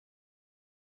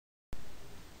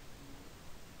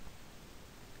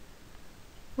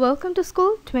Welcome to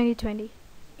School 2020.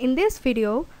 In this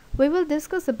video, we will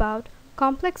discuss about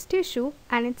complex tissue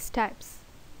and its types.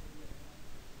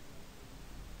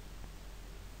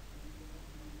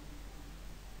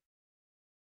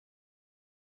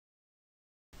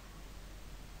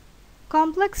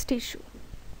 Complex tissue.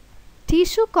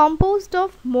 Tissue composed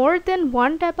of more than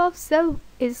one type of cell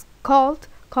is called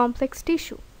complex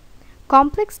tissue.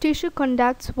 Complex tissue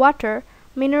conducts water,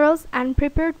 minerals, and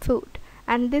prepared food,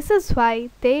 and this is why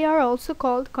they are also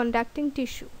called conducting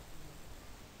tissue.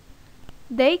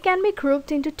 They can be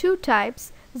grouped into two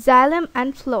types, xylem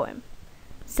and phloem.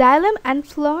 Xylem and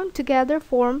phloem together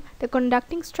form the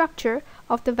conducting structure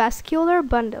of the vascular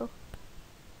bundle.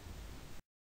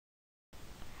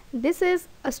 This is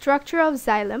a structure of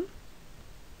xylem.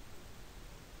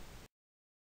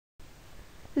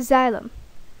 Xylem.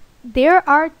 There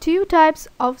are two types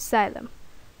of xylem,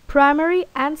 primary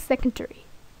and secondary.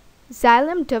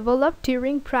 Xylem developed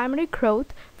during primary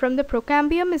growth from the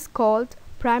procambium is called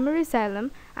primary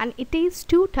xylem, and it is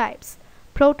two types,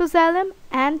 protoxylem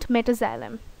and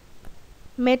metaxylem.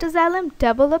 Metaxylem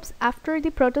develops after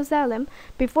the protoxylem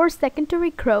before secondary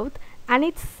growth, and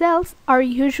its cells are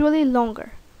usually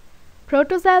longer.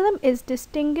 Protoxylem is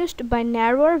distinguished by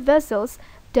narrower vessels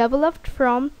developed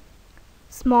from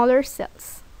smaller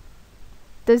cells.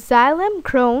 The xylem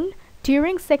grown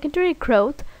during secondary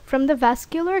growth from the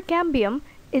vascular cambium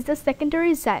is the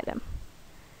secondary xylem.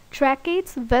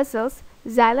 Tracheids, vessels,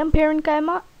 xylem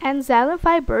parenchyma, and xylem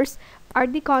fibers are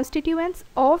the constituents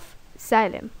of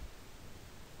xylem.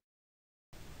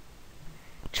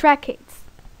 Tracheids.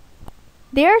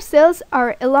 Their cells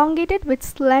are elongated with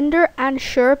slender and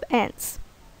sharp ends.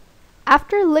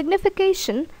 After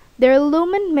lignification, their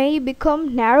lumen may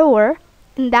become narrower.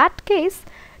 In that case,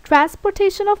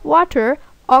 transportation of water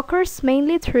occurs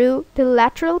mainly through the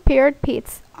lateral paired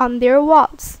pits on their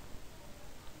walls.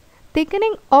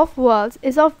 Thickening of walls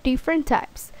is of different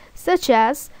types, such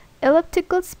as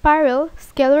elliptical, spiral,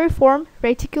 scalariform,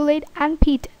 reticulate, and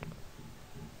pitted.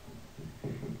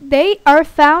 They are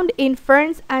found in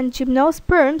ferns and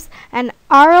gymnosperms and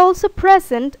are also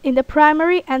present in the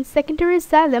primary and secondary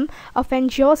xylem of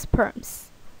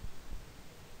angiosperms.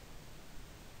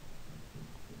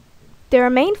 Their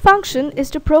main function is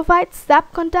to provide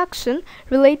sap conduction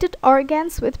related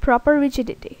organs with proper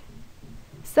rigidity.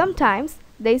 Sometimes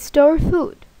they store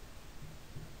food.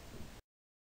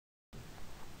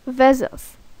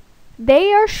 Vessels.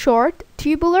 They are short,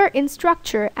 tubular in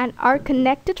structure and are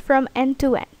connected from end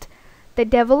to end. They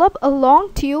develop a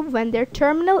long tube when their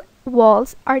terminal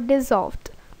walls are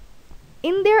dissolved.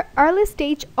 In their early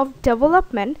stage of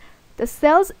development, the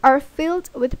cells are filled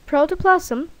with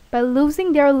protoplasm by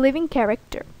losing their living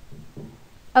character.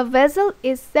 A vessel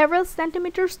is several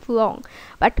centimeters long,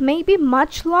 but may be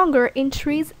much longer in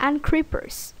trees and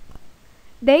creepers.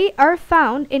 They are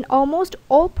found in almost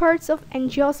all parts of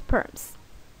angiosperms.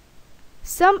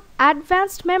 Some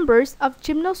advanced members of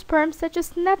gymnosperms such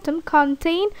as Netum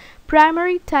contain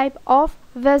primary type of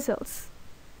vessels.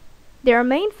 Their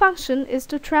main function is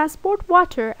to transport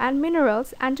water and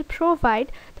minerals and to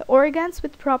provide the organs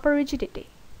with proper rigidity.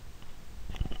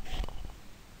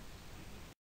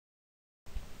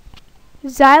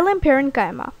 Xylem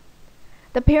parenchyma.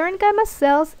 The parenchyma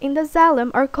cells in the xylem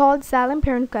are called xylem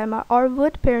parenchyma or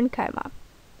wood parenchyma.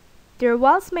 Their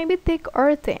walls may be thick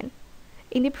or thin.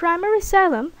 In the primary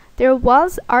xylem, their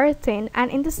walls are thin,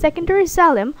 and in the secondary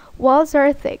xylem, walls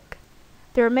are thick.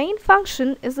 Their main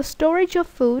function is the storage of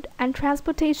food and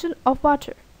transportation of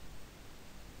water.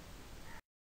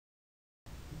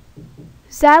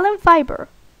 Xylem fiber.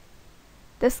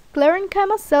 The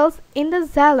sclerenchyma cells in the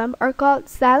xylem are called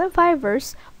xylem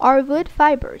fibers or wood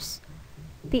fibers.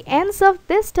 The ends of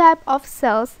this type of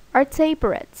cells are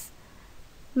taperets.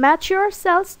 Mature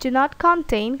cells do not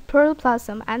contain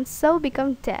protoplasm and so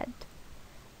become dead.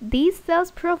 These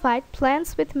cells provide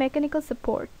plants with mechanical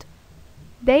support.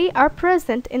 They are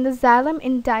present in the xylem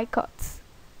in dicots.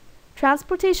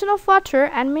 Transportation of water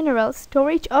and minerals,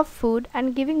 storage of food,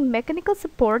 and giving mechanical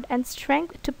support and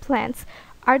strength to plants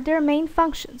are their main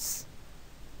functions.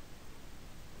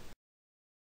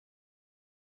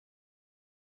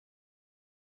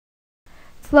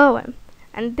 Phloem,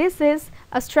 and this is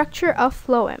a structure of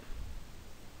phloem.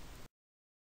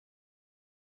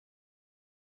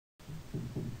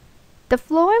 The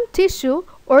phloem tissue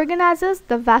organizes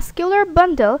the vascular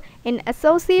bundle in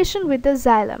association with the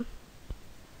xylem.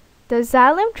 The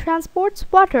xylem transports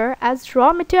water as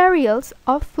raw materials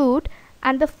of food,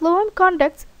 and the phloem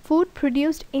conducts food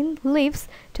produced in leaves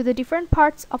to the different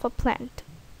parts of a plant.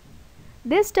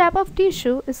 This type of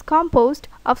tissue is composed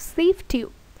of sieve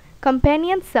tube,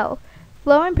 companion cell,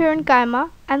 phloem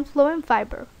parenchyma, and phloem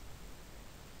fiber.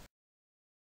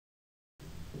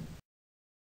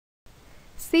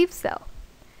 Sieve cell.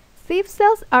 Sieve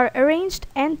cells are arranged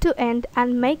end to end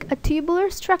and make a tubular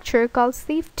structure called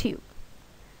sieve tube.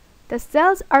 The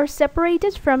cells are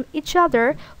separated from each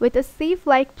other with a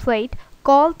sieve-like plate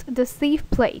called the sieve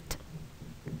plate.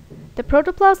 The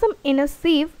protoplasm in a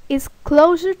sieve is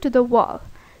closer to the wall,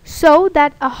 so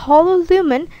that a hollow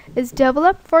lumen is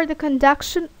developed for the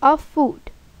conduction of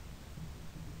food.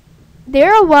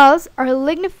 Their walls are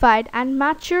lignified and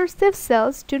mature sieve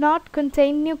cells do not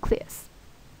contain nucleus.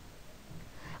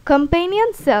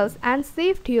 Companion cells and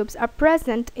sieve tubes are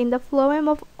present in the phloem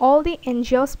of all the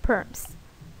angiosperms.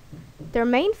 Their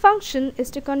main function is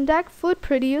to conduct food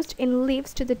produced in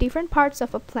leaves to the different parts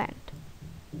of a plant.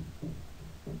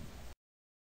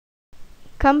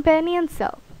 Companion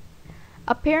cell.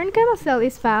 A parenchyma cell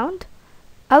is found.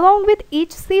 Along with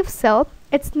each sieve cell,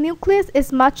 its nucleus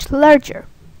is much larger.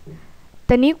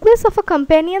 The nucleus of a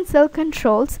companion cell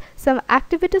controls some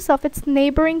activities of its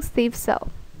neighboring sieve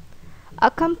cell. A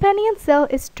companion cell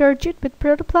is turgid with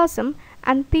protoplasm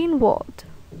and thin-walled.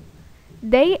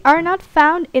 They are not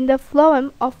found in the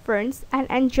phloem of ferns and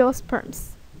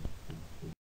angiosperms.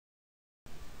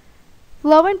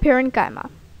 Phloem parenchyma.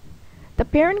 The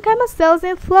parenchyma cells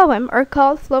in phloem are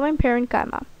called phloem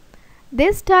parenchyma.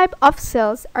 This type of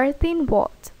cells are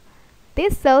thin-walled.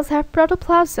 These cells have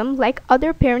protoplasm like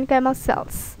other parenchymal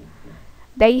cells.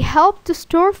 They help to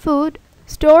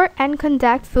store and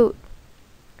conduct food.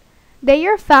 They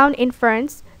are found in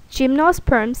ferns,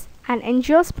 gymnosperms, and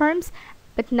angiosperms,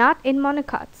 but not in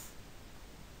monocots.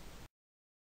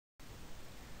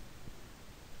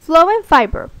 Phloem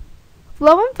fiber.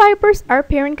 Phloem fibers are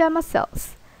parenchyma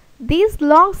cells. These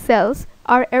long cells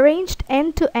are arranged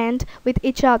end to end with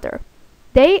each other.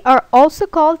 They are also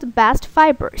called bast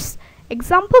fibers.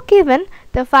 Example given,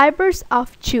 the fibers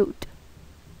of jute.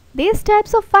 These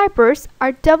types of fibers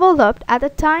are developed at the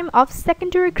time of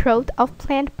secondary growth of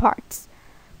plant parts.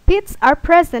 Pits are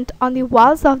present on the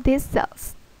walls of these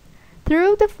cells.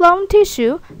 Through the phloem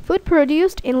tissue, food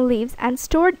produced in leaves and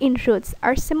stored in roots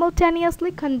are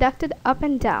simultaneously conducted up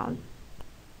and down.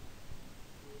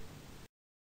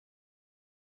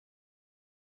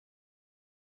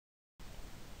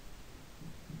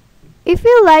 If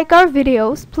you like our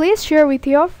videos, please share with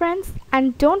your friends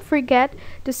and don't forget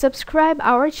to subscribe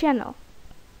our channel.